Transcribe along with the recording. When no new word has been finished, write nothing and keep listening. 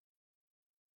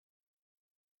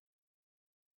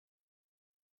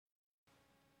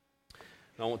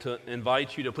I want to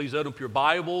invite you to please open up your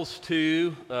Bibles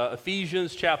to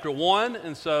Ephesians chapter 1.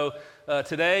 And so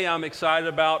today I'm excited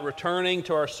about returning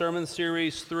to our sermon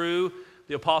series through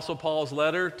the Apostle Paul's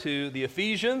letter to the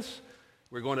Ephesians.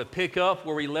 We're going to pick up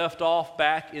where we left off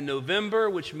back in November,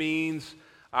 which means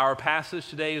our passage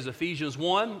today is Ephesians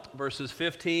 1, verses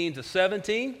 15 to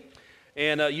 17.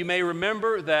 And you may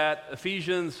remember that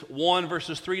Ephesians 1,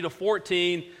 verses 3 to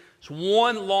 14, it's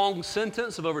one long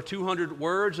sentence of over 200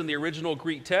 words in the original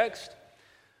Greek text.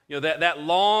 You know, that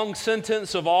long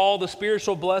sentence of all the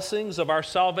spiritual blessings of our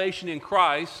salvation in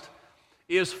Christ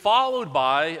is followed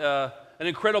by an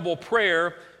incredible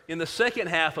prayer in the second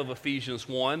half of Ephesians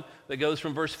 1 that goes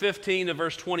from verse 15 to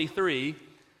verse 23.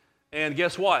 And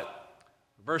guess what?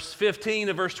 Verse 15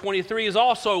 to verse 23 is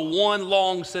also one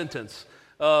long sentence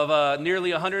of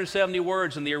nearly 170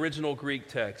 words in the original Greek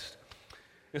text.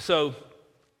 And so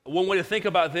one way to think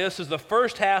about this is the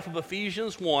first half of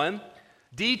Ephesians 1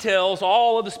 details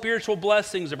all of the spiritual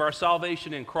blessings of our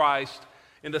salvation in Christ,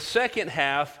 and the second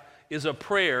half is a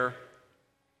prayer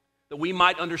that we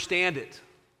might understand it,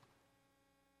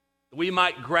 that we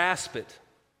might grasp it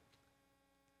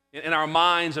in our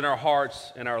minds and our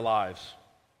hearts and our lives.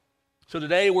 So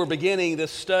today we're beginning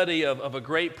this study of a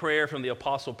great prayer from the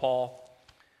Apostle Paul.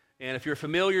 And if you're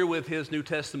familiar with his New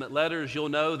Testament letters, you'll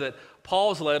know that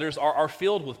Paul's letters are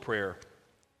filled with prayer.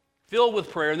 Filled with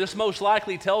prayer. And this most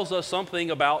likely tells us something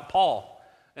about Paul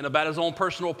and about his own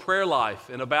personal prayer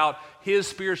life and about his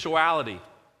spirituality,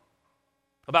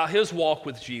 about his walk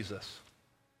with Jesus,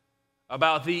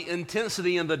 about the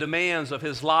intensity and the demands of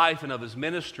his life and of his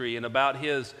ministry, and about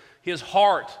his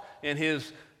heart and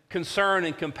his concern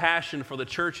and compassion for the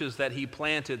churches that he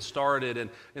planted, started,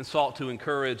 and sought to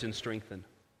encourage and strengthen.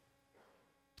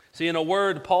 See, in a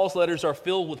word, Paul's letters are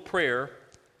filled with prayer,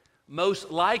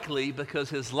 most likely because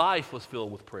his life was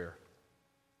filled with prayer.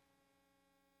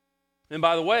 And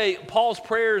by the way, Paul's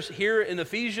prayers here in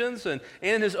Ephesians and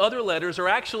in his other letters are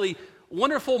actually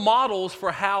wonderful models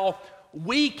for how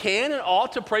we can and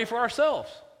ought to pray for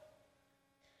ourselves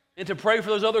and to pray for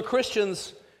those other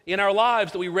Christians in our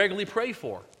lives that we regularly pray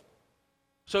for.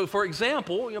 So, for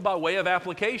example, by way of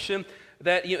application,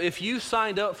 that if you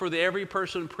signed up for the Every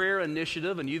Person Prayer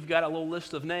Initiative and you've got a little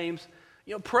list of names,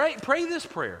 pray this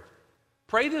prayer.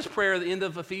 Pray this prayer at the end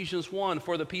of Ephesians 1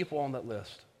 for the people on that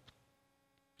list.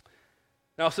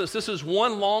 Now, since this is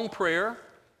one long prayer, and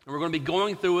we're going to be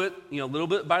going through it, little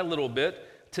bit by little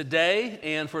bit, today,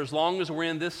 and for as long as we're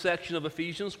in this section of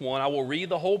Ephesians 1, I will read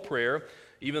the whole prayer,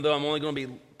 even though I'm only going to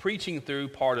be preaching through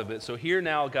part of it. So hear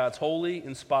now God's holy,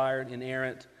 inspired,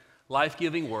 inerrant,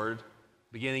 life-giving word,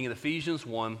 beginning in Ephesians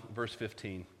 1, verse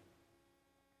 15.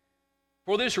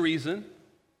 For this reason,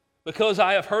 because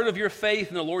I have heard of your faith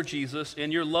in the Lord Jesus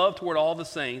and your love toward all the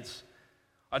saints,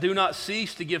 I do not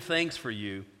cease to give thanks for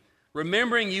you,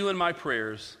 remembering you in my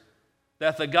prayers,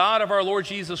 that the God of our Lord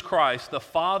Jesus Christ, the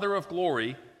Father of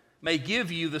glory, may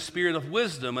give you the spirit of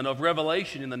wisdom and of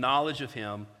revelation in the knowledge of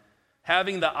him,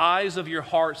 having the eyes of your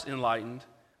hearts enlightened,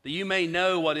 that you may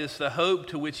know what is the hope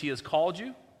to which he has called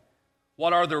you,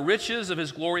 what are the riches of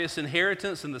his glorious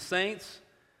inheritance in the saints,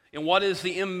 and what is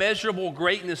the immeasurable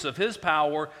greatness of his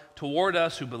power toward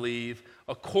us who believe,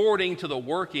 according to the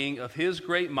working of his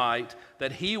great might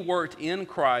that he worked in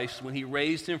Christ when he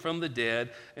raised him from the dead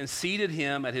and seated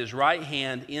him at his right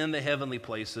hand in the heavenly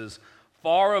places,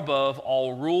 far above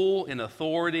all rule and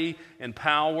authority and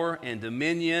power and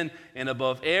dominion, and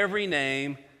above every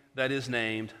name that is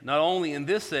named, not only in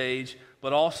this age,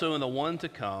 but also in the one to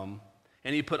come.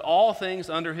 And he put all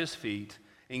things under his feet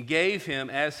and gave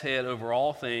him as head over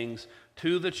all things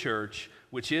to the church,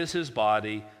 which is his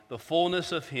body, the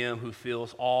fullness of him who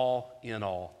fills all in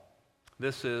all.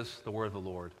 This is the word of the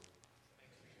Lord.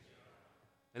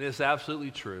 And it's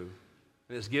absolutely true.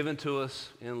 And it's given to us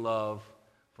in love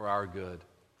for our good.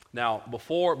 Now,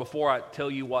 before I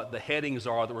tell you what the headings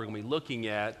are that we're going to be looking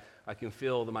at, I can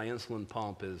feel that my insulin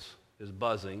pump is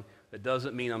buzzing. That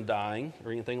doesn't mean I'm dying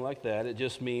or anything like that. It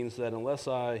just means that unless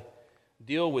I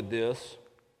deal with this,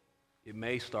 it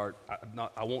may start.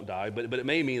 I won't die, but it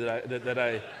may mean that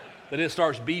it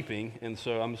starts beeping, and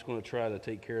so I'm just going to try to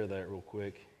take care of that real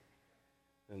quick.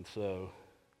 And so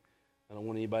I don't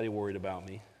want anybody worried about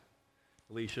me.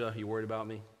 Alicia, you worried about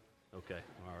me? Okay,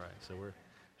 all right. So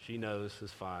she knows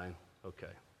it's fine.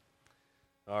 Okay,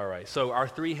 all right. So our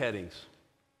three headings,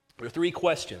 or three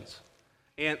questions.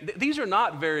 And these are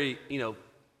not very,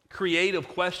 creative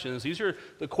questions. These are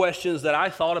the questions that I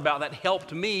thought about that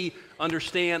helped me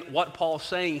understand what Paul's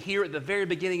saying here at the very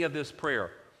beginning of this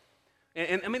prayer.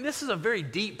 And I mean, this is a very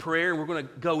deep prayer, and we're going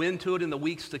to go into it in the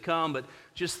weeks to come, but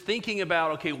just thinking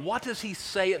about, okay, what does he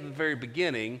say at the very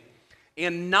beginning?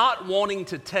 and not wanting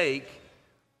to take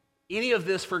any of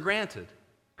this for granted.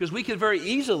 Because we could very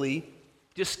easily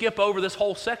just skip over this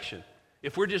whole section.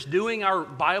 If we're just doing our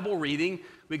Bible reading,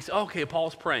 we can say, okay,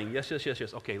 Paul's praying. Yes.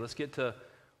 Okay, let's get to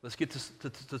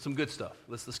some good stuff.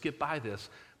 Let's skip by this.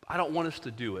 I don't want us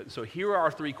to do it. So here are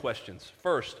our three questions.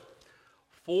 First,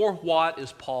 for what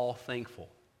is Paul thankful?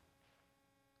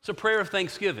 It's a prayer of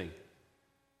thanksgiving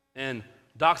and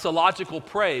doxological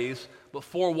praise, but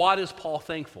for what is Paul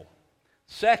thankful?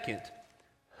 Second,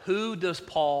 who does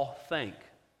Paul thank?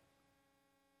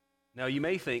 Now you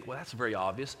may think, well, that's very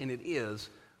obvious, and it is,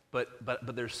 but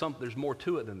there's more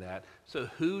to it than that. So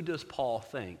who does Paul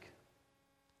thank?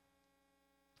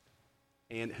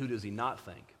 And who does he not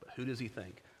thank? But who does he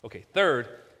thank? Okay, third,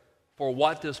 for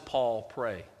what does Paul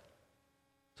pray?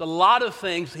 There's a lot of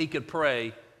things he could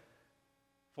pray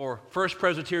for First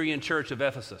Presbyterian Church of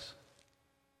Ephesus.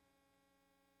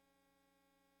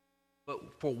 But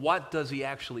for what does he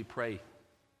actually pray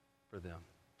for them?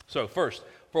 So first,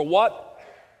 for what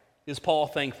is Paul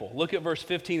thankful? Look at verse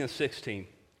 15 and 16.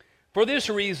 For this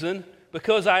reason,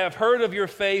 because I have heard of your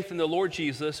faith in the Lord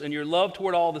Jesus and your love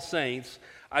toward all the saints,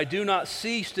 I do not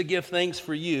cease to give thanks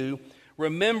for you,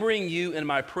 remembering you in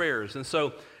my prayers. And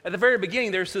so at the very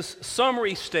beginning, there's this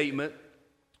summary statement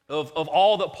of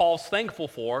all that Paul's thankful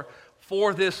for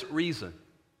this reason.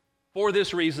 For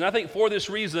this reason. I think for this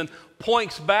reason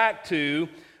points back to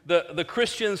the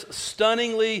Christians'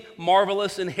 stunningly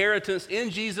marvelous inheritance in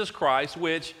Jesus Christ,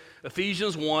 which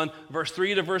Ephesians 1, verse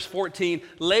 3 to verse 14,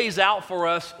 lays out for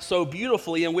us so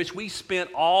beautifully, in which we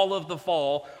spent all of the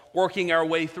fall working our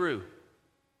way through.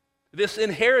 This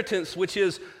inheritance, which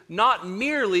is not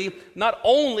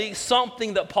only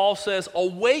something that Paul says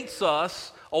awaits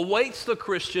the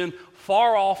Christian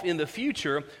far off in the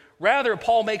future, rather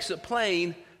Paul makes it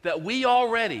plain that we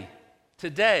already,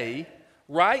 today,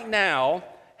 right now,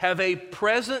 have a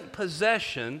present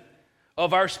possession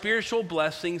of our spiritual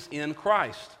blessings in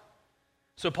Christ.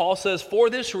 So Paul says, for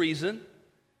this reason,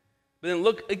 but then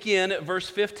look again at verse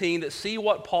 15 to see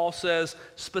what Paul says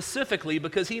specifically,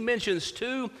 because he mentions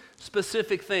two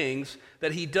specific things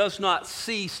that he does not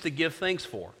cease to give thanks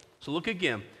for. So look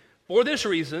again. For this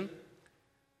reason,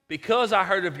 because I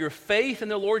heard of your faith in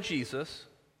the Lord Jesus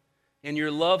and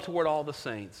your love toward all the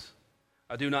saints,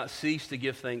 I do not cease to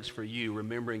give thanks for you,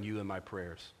 remembering you in my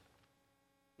prayers.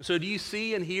 So do you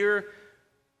see and hear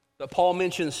that Paul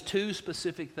mentions two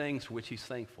specific things for which he's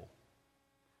thankful?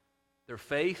 Their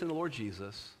faith in the Lord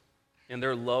Jesus and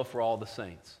their love for all the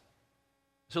saints.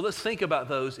 So let's think about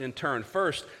those in turn.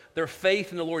 First, their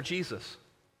faith in the Lord Jesus.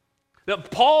 Now,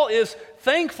 Paul is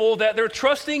thankful that they're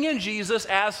trusting in Jesus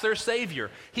as their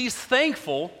Savior. He's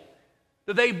thankful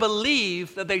that they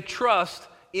believe, that they trust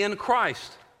in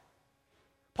Christ.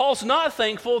 Paul's not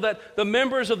thankful that the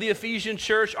members of the Ephesian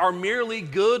church are merely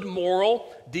good,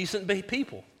 moral, decent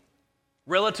people,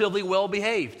 relatively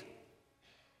well-behaved.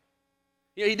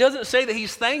 He doesn't say that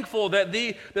he's thankful that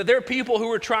they're people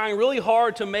who are trying really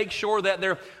hard to make sure that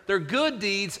their good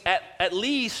deeds at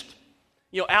least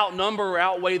outnumber or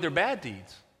outweigh their bad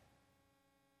deeds.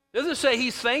 It doesn't say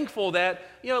he's thankful that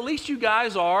at least you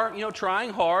guys are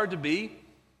trying hard to be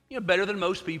better than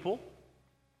most people,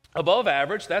 above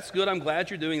average. That's good. I'm glad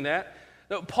you're doing that.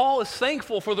 No, Paul is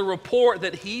thankful for the report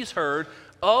that he's heard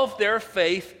of their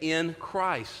faith in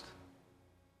Christ.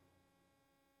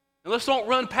 And let's don't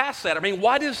run past that.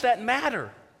 Why does that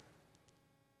matter?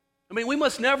 We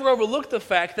must never overlook the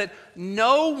fact that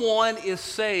no one is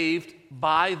saved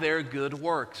by their good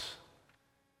works.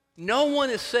 No one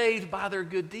is saved by their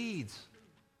good deeds.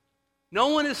 No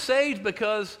one is saved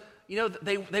because,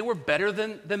 they were better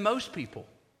than most people.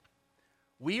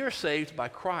 We are saved by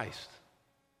Christ.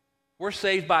 We're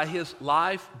saved by his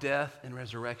life, death, and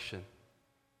resurrection.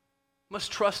 We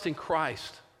must trust in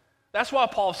Christ. That's why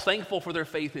Paul's thankful for their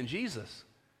faith in Jesus.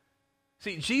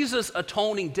 See, Jesus'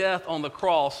 atoning death on the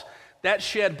cross, that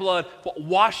shed blood,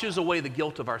 washes away the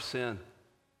guilt of our sin.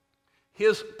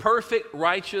 His perfect,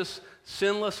 righteous,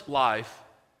 sinless life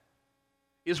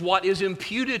is what is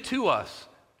imputed to us,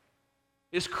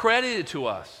 is credited to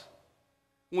us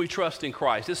when we trust in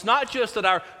Christ. It's not just that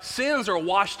our sins are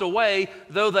washed away,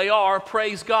 though they are,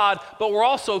 praise God, but we're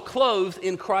also clothed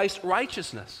in Christ's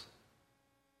righteousness.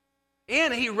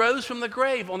 And he rose from the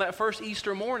grave on that first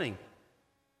Easter morning.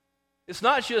 It's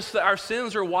not just that our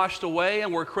sins are washed away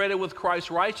and we're credited with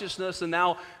Christ's righteousness and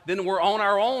then we're on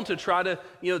our own to try to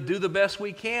do the best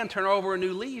we can, turn over a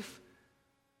new leaf.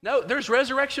 No, there's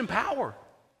resurrection power.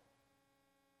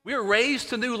 We are raised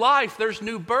to new life. There's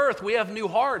new birth. We have new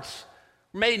hearts.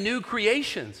 We're made new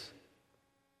creations.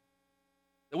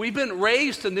 We've been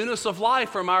raised to newness of life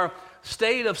from our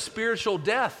state of spiritual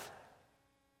death.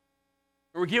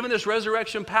 We're given this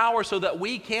resurrection power so that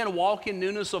we can walk in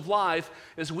newness of life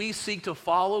as we seek to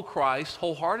follow Christ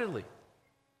wholeheartedly.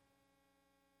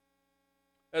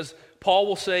 As Paul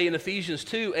will say in Ephesians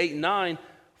 2, 8 and 9,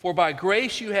 "For by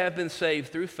grace you have been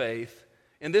saved through faith,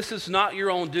 and this is not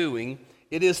your own doing.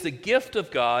 It is the gift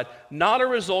of God, not a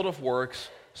result of works,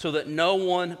 so that no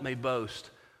one may boast."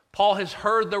 Paul has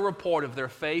heard the report of their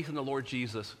faith in the Lord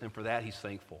Jesus, and for that he's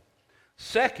thankful.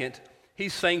 Second,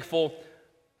 he's thankful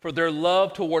for their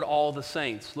love toward all the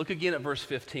saints. Look again at verse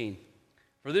 15.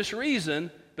 "For this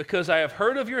reason, because I have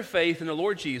heard of your faith in the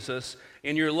Lord Jesus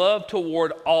and your love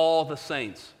toward all the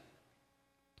saints."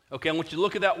 Okay, I want you to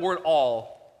look at that word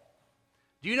all.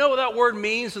 Do you know what that word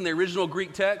means in the original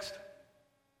Greek text?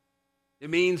 It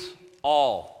means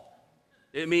all.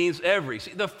 It means every.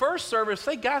 See, the first service,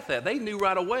 they got that. They knew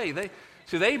right away.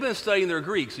 They've been studying their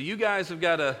Greek, so you guys have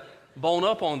got to bone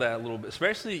up on that a little bit,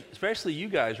 especially you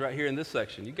guys right here in this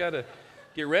section. You got to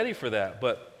get ready for that.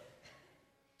 But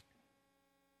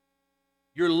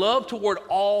your love toward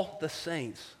all the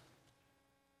saints.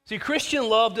 See, Christian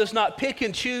love does not pick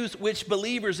and choose which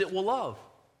believers it will love.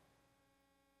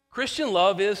 Christian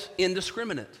love is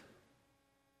indiscriminate.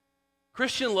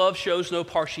 Christian love shows no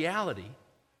partiality.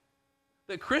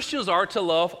 That Christians are to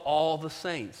love all the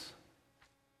saints.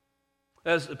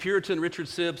 As the Puritan Richard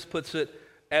Sibbes puts it,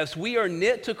 "As we are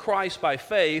knit to Christ by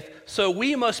faith, so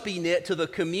we must be knit to the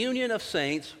communion of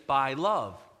saints by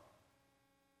love."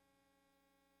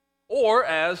 Or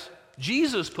as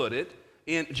Jesus put it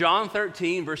in John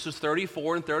 13, verses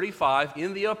 34 and 35,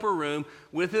 in the upper room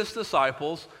with his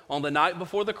disciples on the night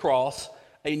before the cross,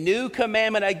 "A new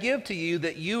commandment I give to you,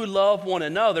 that you love one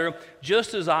another,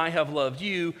 just as I have loved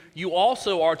you. You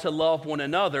also are to love one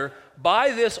another.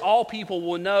 By this all people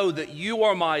will know that you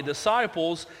are my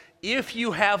disciples, if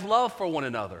you have love for one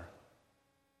another."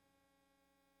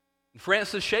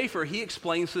 Francis Schaeffer, he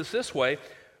explains this way: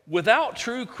 "Without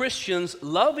true Christians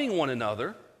loving one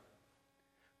another,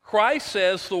 Christ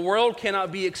says the world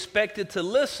cannot be expected to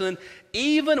listen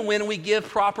even when we give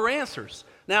proper answers."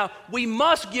 Now, we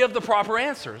must give the proper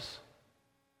answers.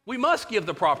 We must give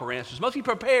the proper answers. Must be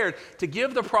prepared to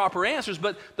give the proper answers,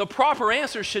 but the proper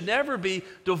answers should never be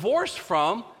divorced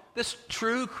from this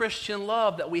true Christian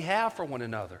love that we have for one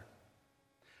another.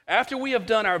 After we have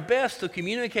done our best to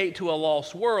communicate to a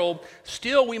lost world,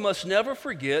 still we must never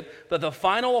forget that the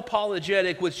final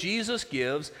apologetic which Jesus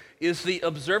gives is the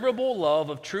observable love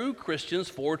of true Christians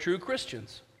for true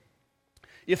Christians.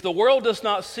 If the world does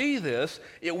not see this,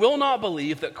 it will not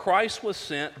believe that Christ was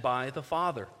sent by the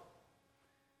Father.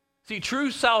 See,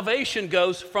 true salvation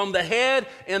goes from the head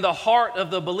and the heart of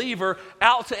the believer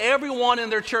out to everyone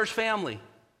in their church family,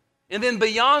 and then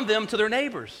beyond them to their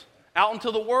neighbors, out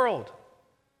into the world.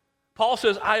 Paul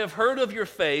says, "I have heard of your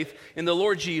faith in the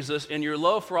Lord Jesus and your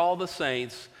love for all the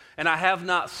saints, and I have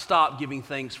not stopped giving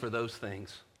thanks for those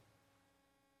things."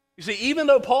 You see, even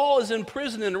though Paul is in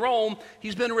prison in Rome,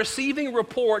 he's been receiving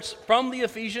reports from the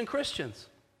Ephesian Christians.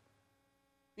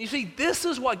 You see, this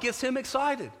is what gets him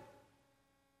excited.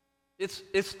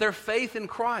 It's their faith in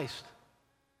Christ,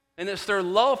 and it's their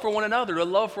love for one another, their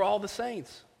love for all the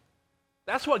saints.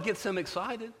 That's what gets him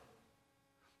excited.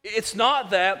 It's not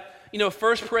that,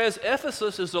 First Pres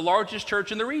Ephesus is the largest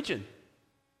church in the region.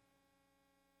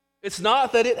 It's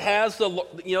not that it has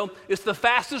it's the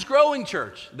fastest growing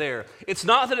church there. It's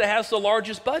not that it has the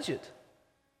largest budget.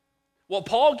 What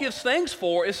Paul gives thanks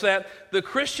for is that the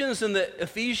Christians in the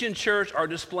Ephesian church are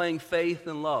displaying faith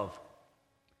and love,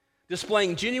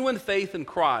 displaying genuine faith in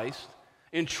Christ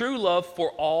and true love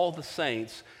for all the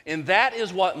saints. And that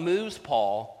is what moves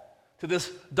Paul to this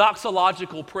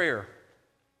doxological prayer.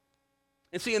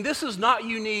 And see, and this is not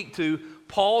unique to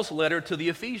Paul's letter to the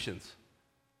Ephesians.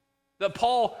 That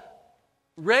Paul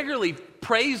regularly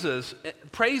praises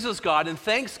God and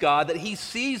thanks God that he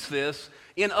sees this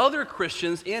in other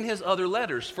Christians in his other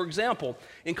letters. For example,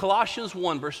 in Colossians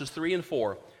 1, verses 3 and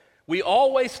 4, "We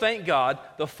always thank God,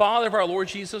 the Father of our Lord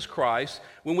Jesus Christ,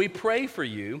 when we pray for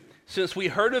you, since we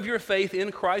heard of your faith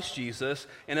in Christ Jesus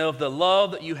and of the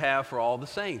love that you have for all the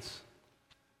saints."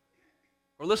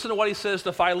 Or listen to what he says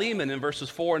to Philemon in verses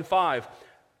 4 and 5.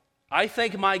 "I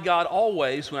thank my God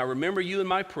always when I remember you in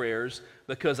my prayers,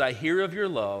 because I hear of your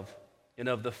love and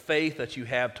of the faith that you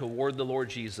have toward the Lord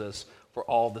Jesus for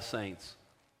all the saints."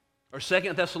 Or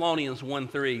 2 Thessalonians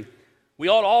 1:3, "We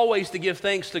ought always to give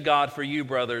thanks to God for you,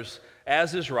 brothers,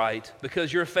 as is right,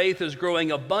 because your faith is growing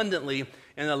abundantly,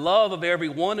 and the love of every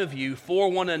one of you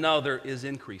for one another is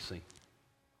increasing."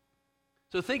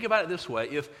 So think about it this way.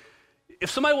 If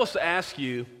somebody was to ask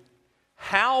you,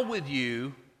 how would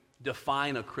you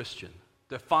define a Christian?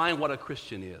 Define what a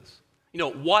Christian is.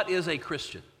 What is a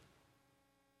Christian?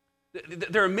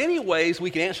 There are many ways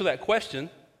we can answer that question,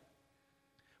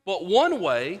 but one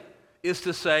way is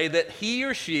to say that he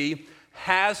or she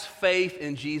has faith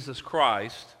in Jesus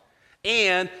Christ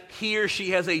and he or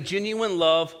she has a genuine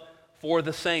love for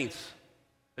the saints,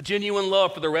 a genuine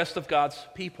love for the rest of God's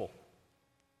people.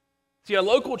 See, a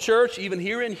local church, even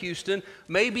here in Houston,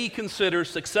 may be considered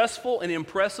successful and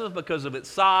impressive because of its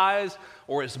size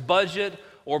or its budget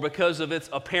or because of its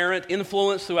apparent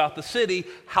influence throughout the city.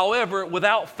 However,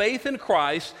 without faith in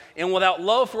Christ and without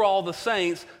love for all the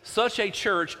saints, such a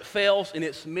church fails in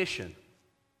its mission.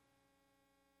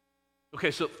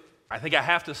 Okay, so I think I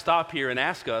have to stop here and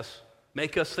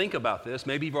make us think about this.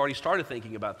 Maybe you've already started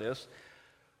thinking about this.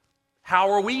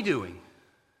 How are we doing?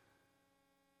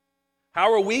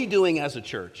 How are we doing as a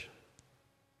church?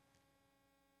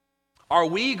 Are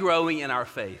we growing in our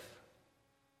faith?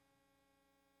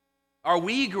 Are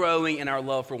we growing in our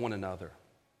love for one another?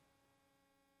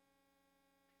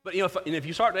 But if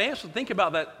you start to think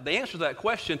about that, the answer to that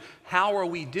question, how are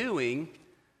we doing?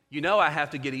 I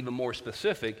have to get even more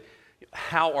specific.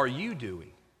 How are you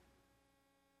doing?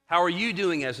 How are you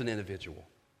doing as an individual?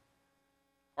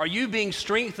 Are you being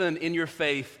strengthened in your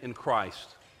faith in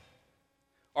Christ?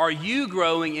 Are you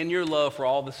growing in your love for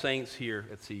all the saints here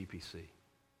at CEPC?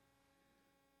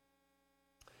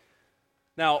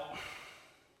 Now,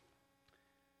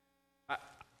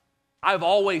 I've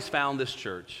always found this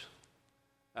church,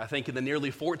 I think in the nearly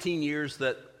 14 years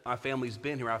that my family's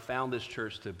been here, I've found this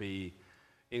church to be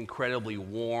incredibly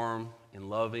warm and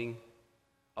loving.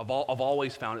 I've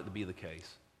always found it to be the case.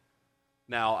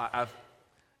 Now,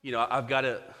 I've got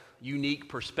a unique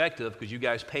perspective because you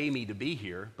guys pay me to be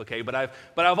here, okay? But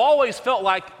I've always felt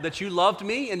like that you loved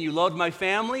me and you loved my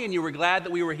family and you were glad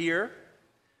that we were here.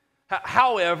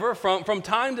 However, from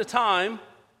time to time,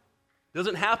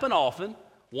 doesn't happen often,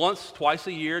 once, twice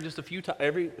a year, just a few times,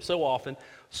 every so often,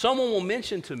 someone will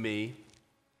mention to me,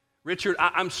 Richard,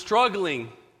 I'm struggling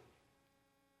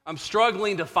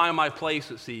to find my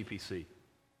place at CEPC.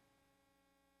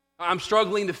 I'm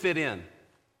struggling to fit in,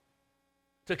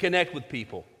 to connect with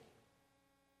people.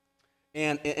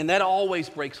 And that always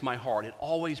breaks my heart. It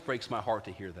always breaks my heart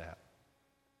to hear that.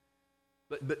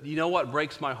 But you know what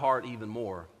breaks my heart even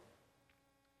more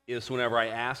is whenever I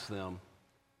ask them,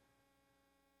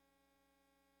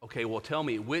 okay, well, tell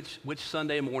me, which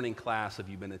Sunday morning class have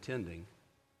you been attending?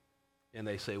 And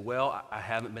they say, well, I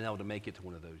haven't been able to make it to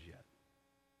one of those yet.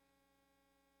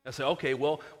 I say, okay,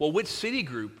 well, which city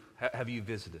group have you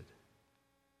visited?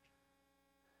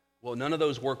 Well, none of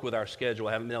those work with our schedule.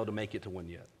 I haven't been able to make it to one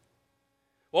yet.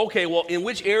 Okay, well, in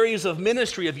which areas of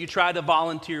ministry have you tried to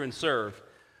volunteer and serve?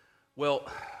 Well,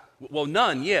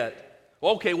 none yet.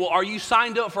 Okay, well, are you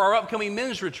signed up for our upcoming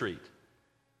men's retreat?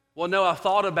 Well, no, I've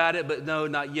thought about it, but no,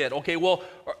 not yet. Okay, well,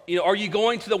 are you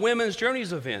going to the Women's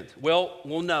Journeys event? Well,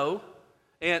 no.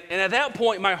 And at that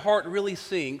point, my heart really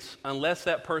sinks unless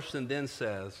that person then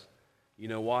says, you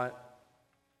know what?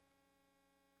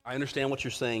 I understand what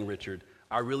you're saying, Richard.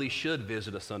 I really should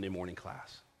visit a Sunday morning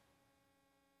class.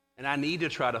 And I need to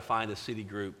try to find a city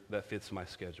group that fits my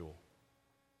schedule.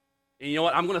 And you know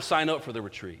what? I'm going to sign up for the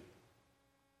retreat.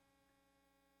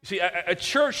 You see, a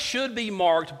church should be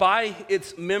marked by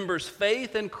its members'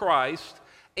 faith in Christ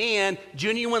and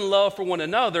genuine love for one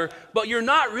another, but you're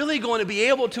not really going to be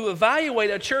able to evaluate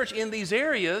a church in these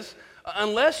areas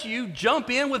unless you jump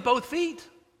in with both feet,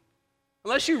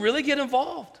 unless you really get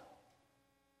involved.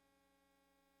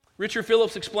 Richard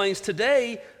Phillips explains,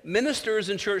 today, ministers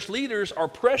and church leaders are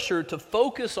pressured to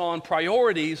focus on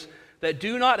priorities that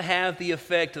do not have the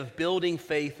effect of building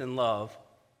faith and love,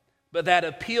 but that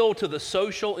appeal to the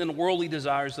social and worldly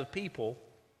desires of people.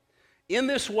 In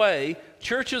this way,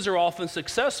 churches are often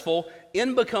successful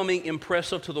in becoming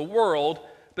impressive to the world,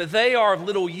 but they are of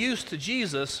little use to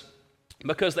Jesus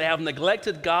because they have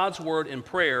neglected God's word and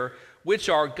prayer, which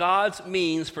are God's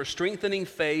means for strengthening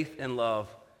faith and love.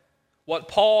 What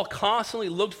Paul constantly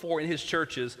looked for in his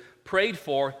churches, prayed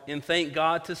for, and thanked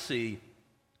God to see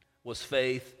was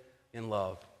faith and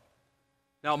love.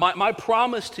 Now, my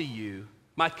promise to you,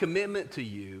 my commitment to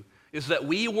you, is that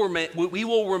we will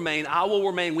remain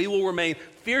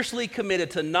fiercely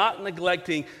committed to not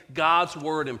neglecting God's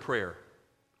word and prayer.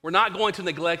 We're not going to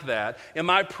neglect that. And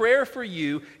my prayer for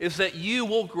you is that you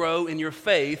will grow in your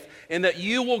faith and that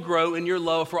you will grow in your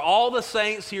love for all the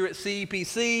saints here at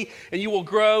CEPC, and you will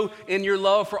grow in your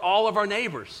love for all of our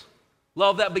neighbors.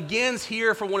 Love that begins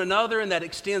here for one another and that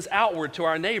extends outward to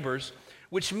our neighbors,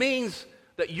 which means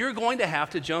that you're going to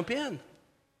have to jump in.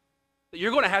 That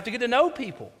you're going to have to get to know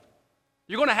people.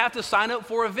 You're going to have to sign up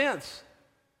for events.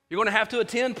 You're going to have to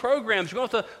attend programs. You're going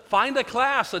to have to find a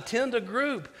class, attend a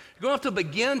group. You're going to have to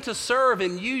begin to serve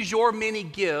and use your many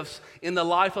gifts in the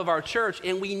life of our church,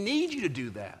 and we need you to do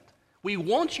that. We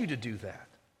want you to do that.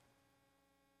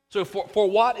 So for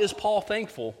what is Paul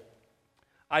thankful?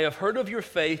 I have heard of your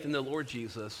faith in the Lord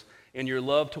Jesus and your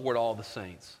love toward all the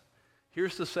saints.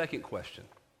 Here's the second question.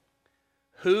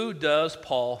 Who does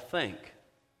Paul thank?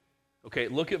 Okay,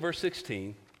 look at verse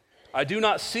 16. I do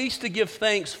not cease to give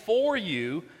thanks for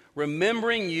you,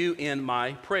 remembering you in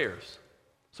my prayers.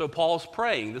 So Paul's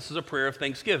praying. This is a prayer of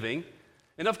thanksgiving.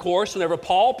 And of course, whenever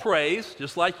Paul prays,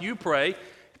 just like you pray,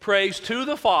 he prays to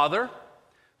the Father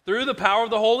through the power of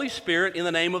the Holy Spirit in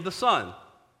the name of the Son.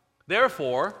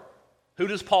 Therefore, who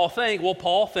does Paul thank? Well,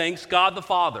 Paul thanks God the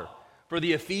Father for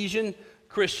the Ephesian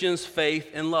Christians' faith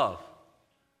and love.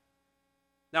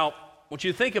 Now, I want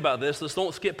you to think about this. Let's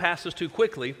don't skip past this too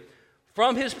quickly.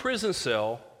 From his prison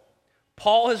cell,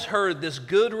 Paul has heard this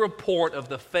good report of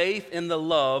the faith and the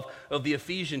love of the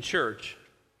Ephesian church.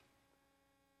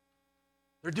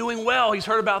 They're doing well. He's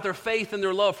heard about their faith and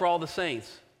their love for all the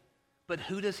saints. But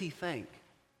who does he thank?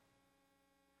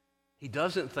 He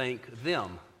doesn't thank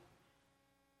them.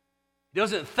 He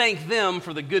doesn't thank them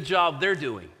for the good job they're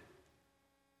doing.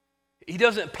 He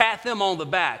doesn't pat them on the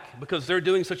back because they're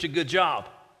doing such a good job.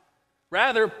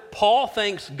 Rather, Paul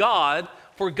thanks God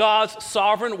for God's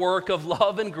sovereign work of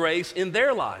love and grace in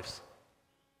their lives.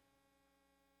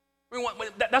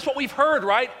 That's what we've heard,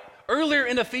 right? Earlier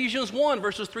in Ephesians 1,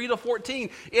 verses 3 to 14.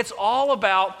 It's all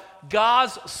about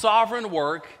God's sovereign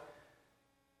work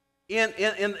in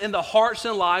the hearts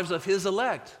and lives of his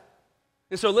elect.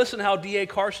 And so listen how D.A.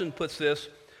 Carson puts this.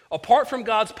 Apart from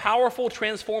God's powerful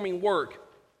transforming work,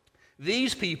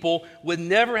 these people would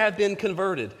never have been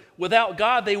converted. Without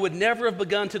God, they would never have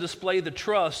begun to display the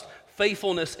trust,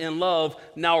 faithfulness, and love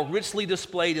now richly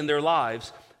displayed in their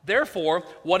lives. Therefore,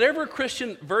 whatever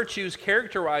Christian virtues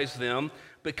characterize them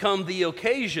become the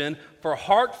occasion for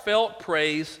heartfelt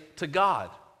praise to God.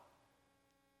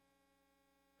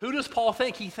 Who does Paul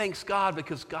thank? He thanks God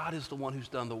because God is the one who's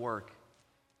done the work.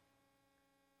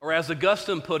 Or as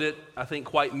Augustine put it, I think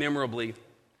quite memorably,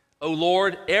 O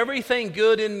Lord, everything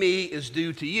good in me is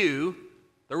due to you.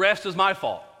 The rest is my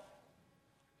fault.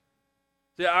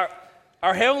 See,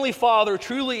 our Heavenly Father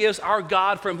truly is our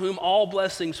God from whom all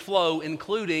blessings flow,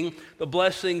 including the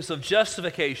blessings of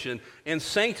justification and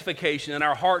sanctification in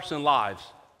our hearts and lives.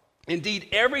 Indeed,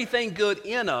 everything good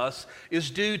in us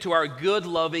is due to our good,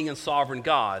 loving, and sovereign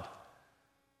God.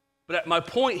 But my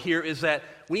point here is that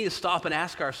we need to stop and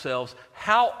ask ourselves,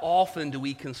 how often do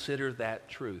we consider that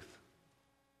truth?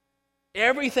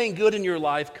 Everything good in your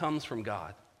life comes from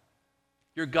God.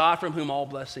 Your God from whom all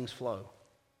blessings flow.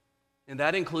 And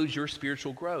that includes your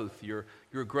spiritual growth, your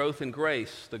growth in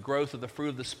grace, the growth of the fruit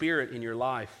of the Spirit in your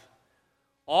life.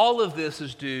 All of this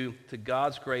is due to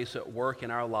God's grace at work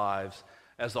in our lives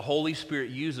as the Holy Spirit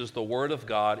uses the Word of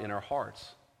God in our hearts.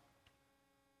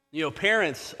 You know,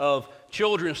 parents of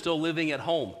children still living at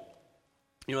home,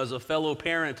 as a fellow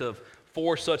parent of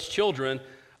 4 such children,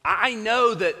 I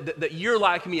know that you're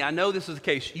like me. I know this is the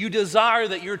case. You desire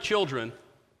that your children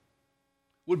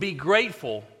would be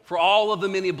grateful for all of the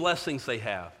many blessings they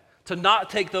have, to not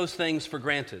take those things for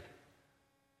granted.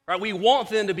 Right? We want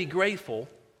them to be grateful,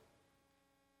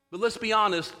 but let's be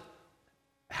honest,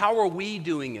 how are we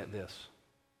doing at this?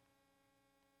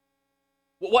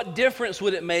 What difference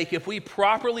would it make if we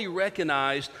properly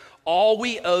recognized all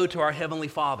we owe to our Heavenly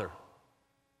Father?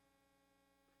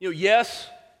 Yes,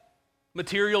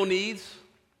 material needs,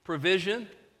 provision.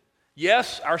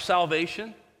 Yes, our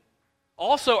salvation.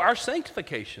 Also, our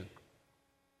sanctification.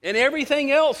 And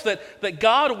everything else that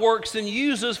God works and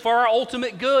uses for our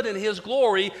ultimate good and His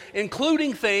glory,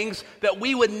 including things that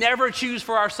we would never choose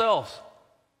for ourselves.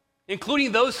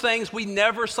 Including those things we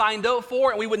never signed up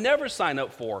for and we would never sign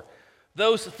up for.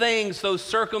 Those things, those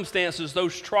circumstances,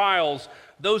 those trials,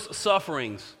 those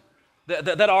sufferings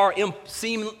that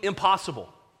seem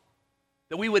impossible.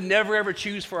 That we would never ever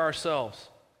choose for ourselves.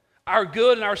 Our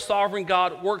good and our sovereign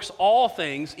God works all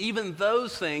things, even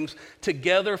those things,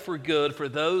 together for good for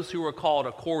those who are called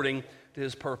according to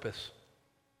His purpose.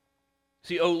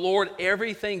 See, O Lord,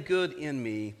 everything good in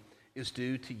me is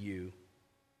due to you.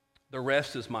 The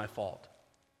rest is my fault.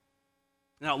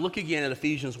 Now look again at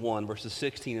Ephesians 1, verses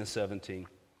 16 and 17.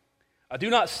 I do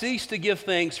not cease to give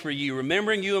thanks for you,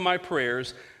 remembering you in my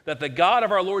prayers, that the God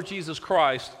of our Lord Jesus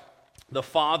Christ, the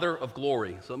Father of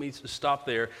glory. So let me just stop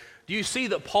there. Do you see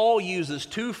that Paul uses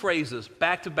 2 phrases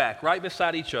back to back, right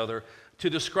beside each other, to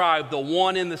describe the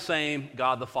one and the same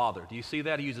God the Father? Do you see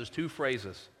that? He uses 2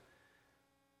 phrases.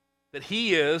 That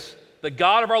He is the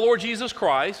God of our Lord Jesus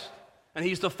Christ, and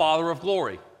He's the Father of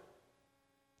glory.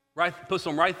 Right, puts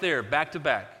them right there, back to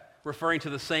back, referring to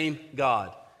the same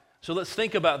God. So let's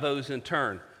think about those in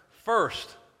turn.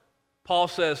 First, Paul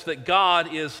says that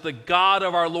God is the God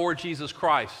of our Lord Jesus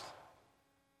Christ.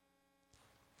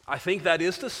 I think that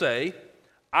is to say,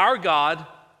 our God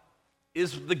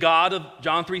is the God of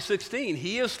John 3:16.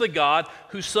 He is the God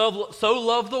who so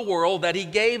loved the world that he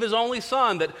gave his only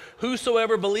Son, that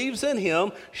whosoever believes in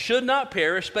him should not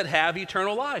perish but have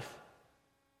eternal life.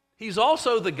 He's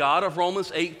also the God of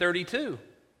Romans 8:32.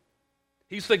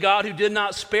 He's the God who did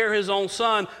not spare his own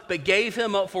Son, but gave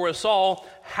him up for us all.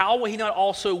 How will he not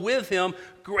also with him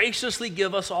graciously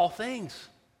give us all things?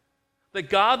 The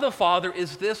God the Father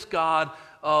is this God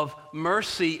of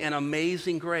mercy and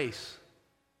amazing grace.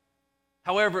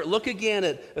 However, look again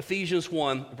at Ephesians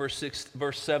 1, verse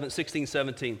 16,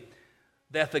 17.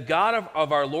 That the God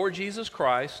of our Lord Jesus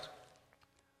Christ,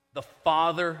 the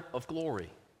Father of glory,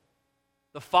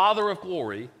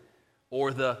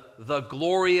 or the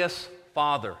glorious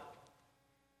Father.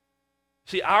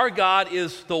 See, our God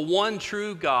is the one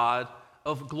true God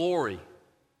of glory,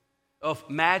 of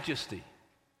majesty,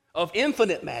 of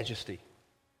infinite majesty.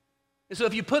 And so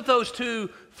if you put those two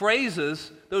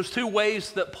phrases, those two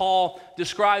ways that Paul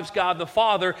describes God the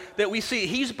Father, that we see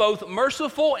he's both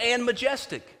merciful and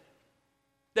majestic.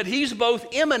 That he's both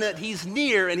immanent, he's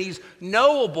near, and he's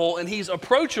knowable, and he's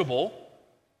approachable,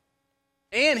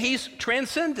 and he's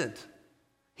transcendent.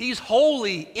 He's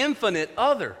holy, infinite,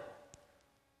 other.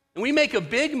 And we make a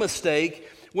big mistake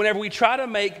whenever we try to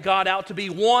make God out to be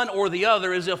one or the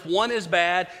other, as if one is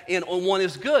bad and one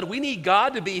is good. We need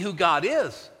God to be who God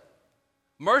is.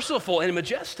 Merciful and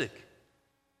majestic,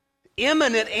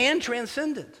 immanent and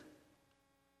transcendent.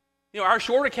 You know, our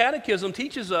shorter catechism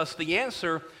teaches us the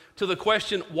answer to the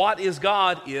question, what is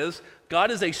God, is God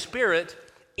is a spirit,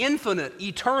 infinite,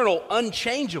 eternal,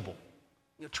 unchangeable,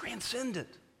 transcendent.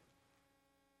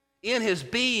 In his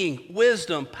being,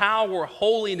 wisdom, power,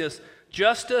 holiness,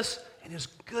 justice, and his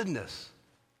goodness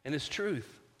and his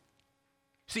truth.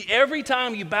 See, every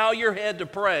time you bow your head to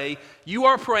pray, you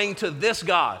are praying to this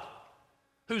God,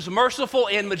 who's merciful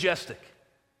and majestic,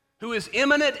 who is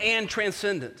immanent and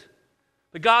transcendent,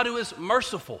 the God who is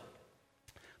merciful,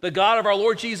 the God of our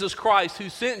Lord Jesus Christ, who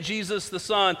sent Jesus the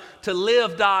Son to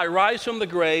live, die, rise from the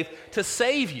grave to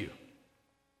save you,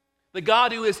 the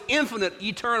God who is infinite,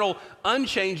 eternal,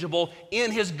 unchangeable in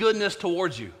his goodness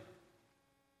towards you.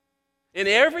 And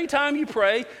every time you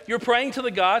pray, you're praying to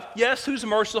the God, yes, who's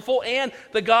merciful, and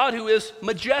the God who is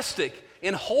majestic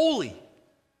and holy.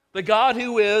 The God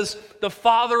who is the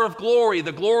Father of glory,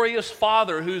 the glorious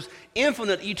Father, who's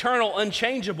infinite, eternal,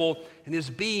 unchangeable in his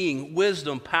being,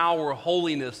 wisdom, power,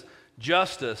 holiness,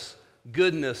 justice,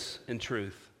 goodness, and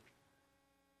truth.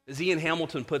 As Ian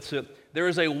Hamilton puts it, there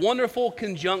is a wonderful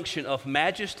conjunction of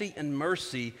majesty and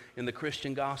mercy in the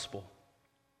Christian gospel.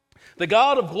 The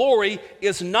God of glory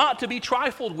is not to be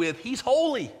trifled with. He's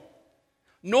holy,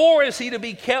 nor is he to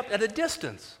be kept at a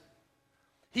distance.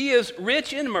 He is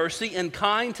rich in mercy and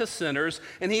kind to sinners,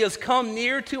 and he has come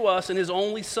near to us in his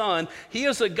only Son. He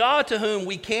is a God to whom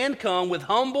we can come with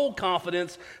humble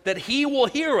confidence that he will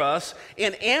hear us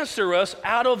and answer us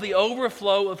out of the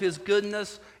overflow of his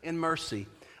goodness and mercy.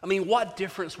 I mean, what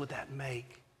difference would that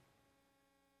make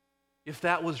if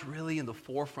that was really in the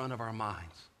forefront of our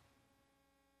minds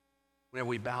whenever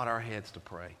we bowed our heads to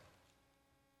pray?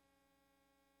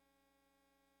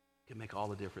 It could make all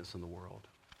the difference in the world.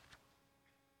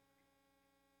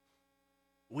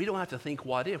 We don't have to think,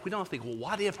 what if? We don't have to think, well,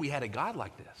 what if we had a God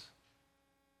like this?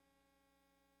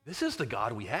 This is the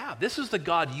God we have. This is the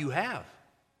God you have.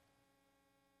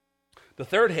 The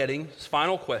third heading, his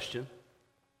final question,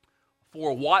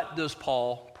 for what does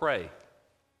Paul pray?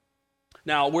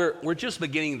 Now, we're just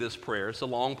beginning this prayer. It's a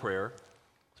long prayer.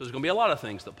 So there's going to be a lot of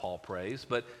things that Paul prays.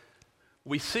 But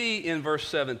we see in verse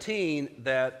 17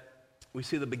 that we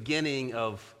see the beginning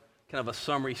of kind of a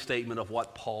summary statement of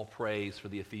what Paul prays for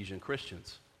the Ephesian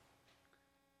Christians.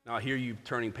 Now, I hear you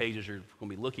turning pages, you're going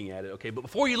to be looking at it, okay? But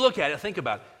before you look at it, think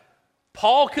about it.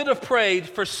 Paul could have prayed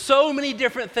for so many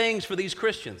different things for these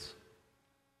Christians.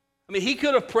 I mean, he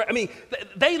could have prayed. I mean,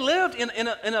 they lived in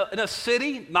a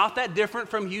city not that different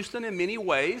from Houston in many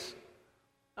ways.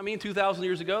 I mean, 2,000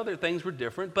 years ago, things were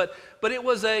different, but it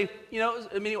was a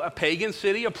pagan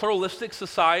city, a pluralistic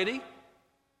society.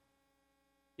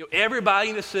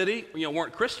 Everybody in the city,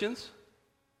 weren't Christians.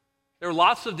 There were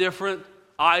lots of different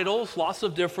idols, lots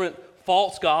of different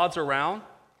false gods around.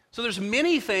 So there's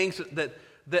many things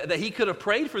that he could have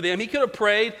prayed for them. He could have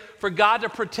prayed for God to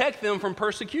protect them from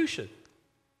persecution.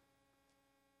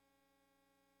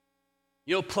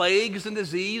 Plagues and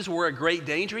disease were a great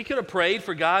danger. He could have prayed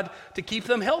for God to keep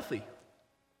them healthy.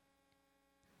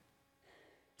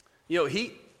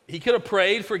 He could have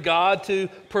prayed for God to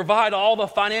provide all the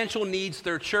financial needs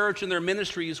their church and their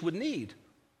ministries would need.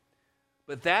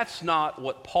 But that's not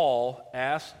what Paul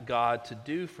asked God to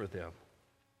do for them.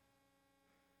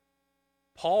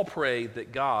 Paul prayed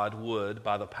that God would,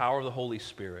 by the power of the Holy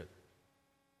Spirit,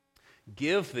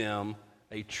 give them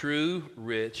a true,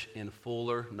 rich, and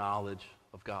fuller knowledge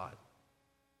of God.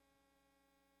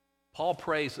 Paul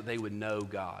prays that they would know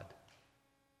God.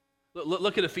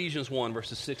 Look at Ephesians 1,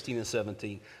 verses 16 and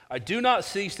 17. I do not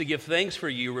cease to give thanks for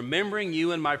you, remembering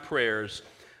you in my prayers,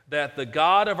 that the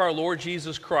God of our Lord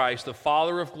Jesus Christ, the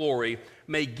Father of glory,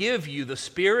 may give you the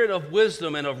spirit of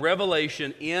wisdom and of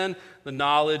revelation in the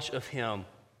knowledge of him.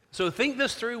 So think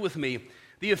this through with me.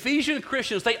 The Ephesian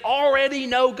Christians, they already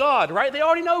know God, right? They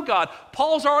already know God.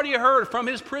 Paul's already heard from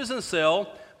his prison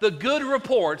cell the good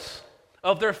reports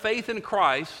of their faith in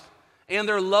Christ and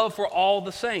their love for all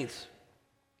the saints.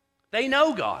 They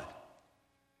know God.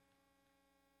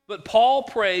 But Paul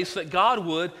prays that God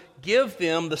would give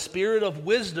them the spirit of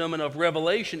wisdom and of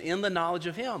revelation in the knowledge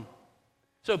of him.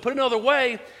 So put another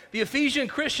way, the Ephesian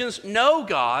Christians know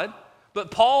God,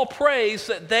 but Paul prays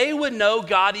that they would know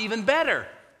God even better.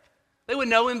 They would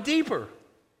know him deeper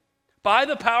by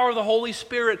the power of the Holy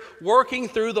Spirit working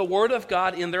through the Word of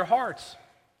God in their hearts.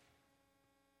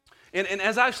 And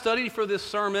as I've studied for this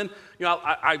sermon,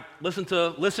 I listened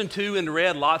to and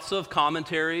read lots of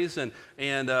commentaries and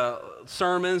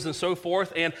sermons and so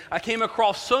forth, and I came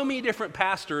across so many different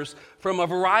pastors from a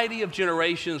variety of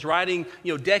generations, writing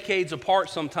decades apart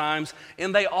sometimes,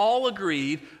 and they all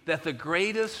agreed that the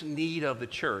greatest need of the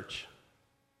church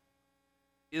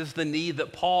is the need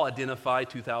that Paul identified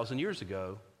 2,000 years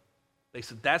ago. They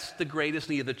said that's the greatest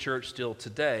need of the church still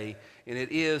today, and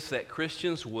it is that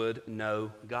Christians would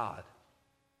know God.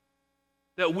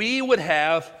 That we would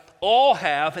all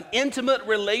have an intimate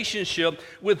relationship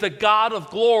with the God of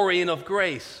glory and of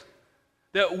grace.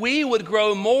 That we would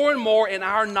grow more and more in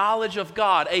our knowledge of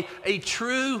God, a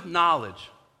true knowledge,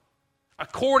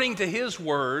 according to his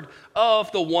word, of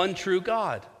the one true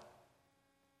God.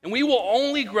 And we will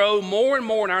only grow more and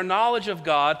more in our knowledge of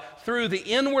God through the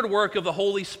inward work of the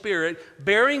Holy Spirit,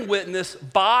 bearing witness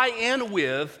by and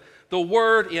with the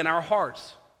Word in our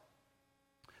hearts.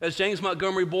 As James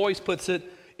Montgomery Boyce puts it,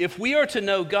 if we are to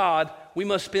know God, we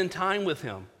must spend time with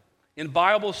him in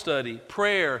Bible study,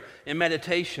 prayer, and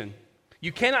meditation.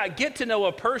 You cannot get to know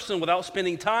a person without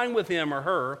spending time with him or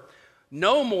her.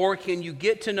 No more can you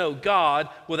get to know God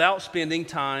without spending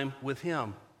time with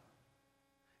him.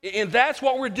 And that's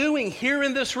what we're doing here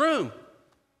in this room.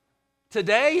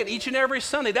 Today and each and every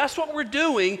Sunday, that's what we're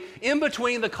doing in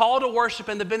between the call to worship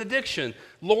and the benediction,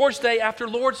 Lord's Day after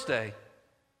Lord's Day.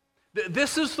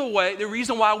 This is the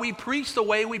reason why we preach the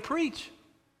way we preach.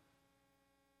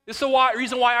 This is the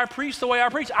reason why I preach the way I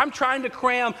preach. I'm trying to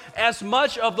cram as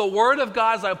much of the Word of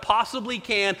God as I possibly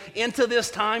can into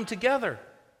this time together,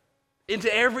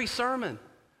 into every sermon.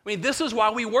 This is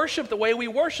why we worship the way we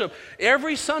worship.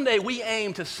 Every Sunday we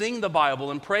aim to sing the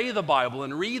Bible and pray the Bible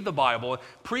and read the Bible and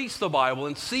preach the Bible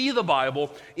and see the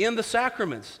Bible in the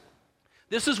sacraments.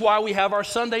 This is why we have our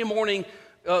Sunday morning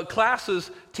classes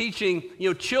teaching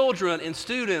children and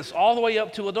students all the way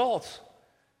up to adults.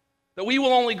 That we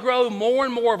will only grow more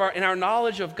and more in our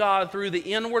knowledge of God through the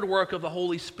inward work of the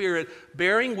Holy Spirit,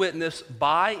 bearing witness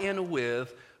by and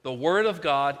with the Word of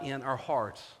God in our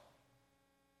hearts.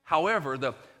 However,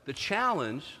 the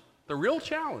real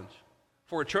challenge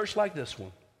for a church like this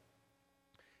one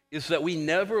is that we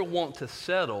never want to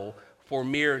settle for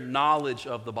mere knowledge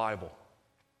of the Bible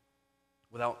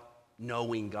without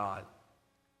knowing God.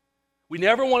 We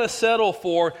never want to settle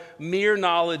for mere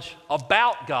knowledge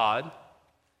about God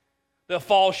that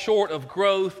falls short of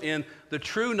growth in the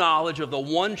true knowledge of the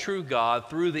one true God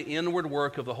through the inward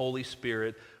work of the Holy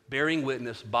Spirit, bearing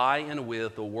witness by and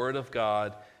with the Word of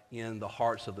God in the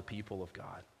hearts of the people of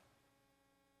God.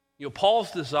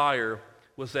 Paul's desire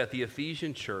was that the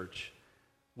Ephesian church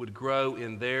would grow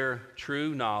in their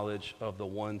true knowledge of the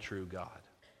one true God.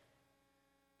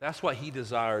 That's what he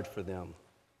desired for them.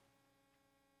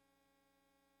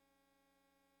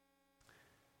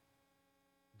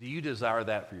 Do you desire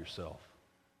that for yourself?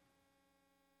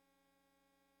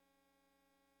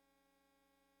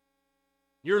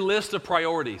 Your list of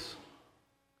priorities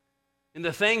and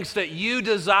the things that you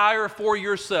desire for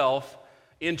yourself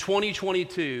in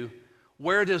 2022,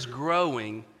 where does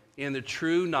growing in the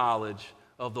true knowledge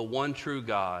of the one true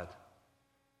God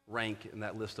rank in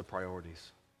that list of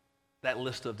priorities, that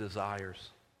list of desires?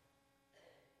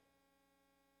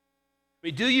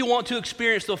 Do you want to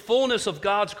experience the fullness of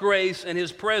God's grace and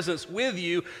His presence with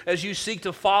you as you seek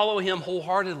to follow Him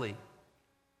wholeheartedly?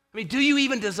 Do you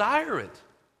even desire it?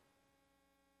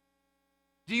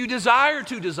 Do you desire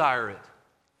to desire it?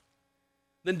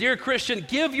 Then, dear Christian,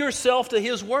 give yourself to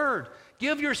His Word.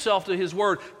 Give yourself to His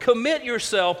Word. Commit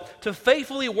yourself to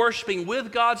faithfully worshiping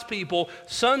with God's people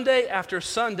Sunday after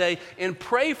Sunday, and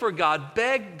pray for God,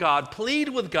 beg God, plead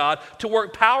with God to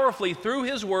work powerfully through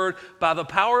His Word by the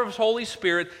power of His Holy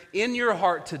Spirit in your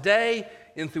heart today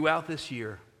and throughout this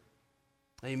year.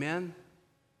 Amen?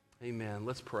 Amen.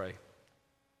 Let's pray.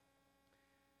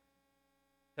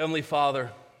 Heavenly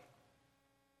Father,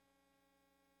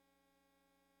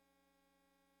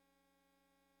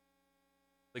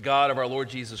 the God of our Lord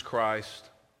Jesus Christ,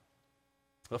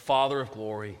 the Father of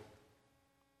glory,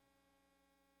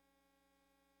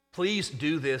 please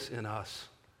do this in us.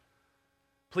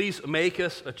 Please make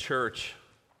us a church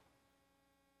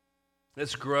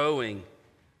that's growing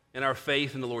in our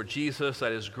faith in the Lord Jesus,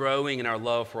 that is growing in our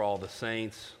love for all the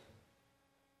saints.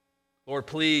 Lord,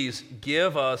 please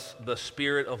give us the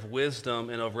spirit of wisdom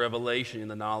and of revelation in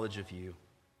the knowledge of you,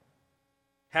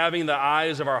 having the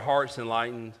eyes of our hearts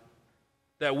enlightened,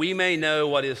 that we may know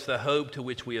what is the hope to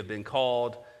which we have been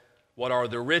called, what are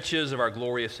the riches of our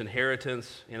glorious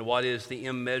inheritance, and what is the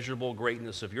immeasurable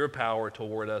greatness of your power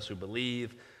toward us who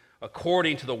believe,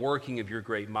 according to the working of your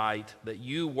great might, that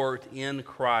you worked in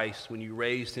Christ when you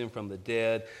raised him from the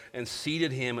dead and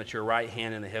seated him at your right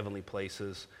hand in the heavenly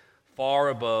places, far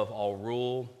above all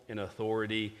rule and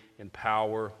authority and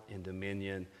power and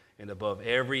dominion, and above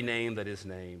every name that is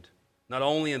named, not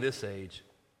only in this age,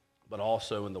 but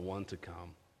also in the one to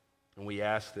come. And we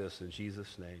ask this in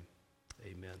Jesus' name.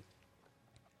 Amen.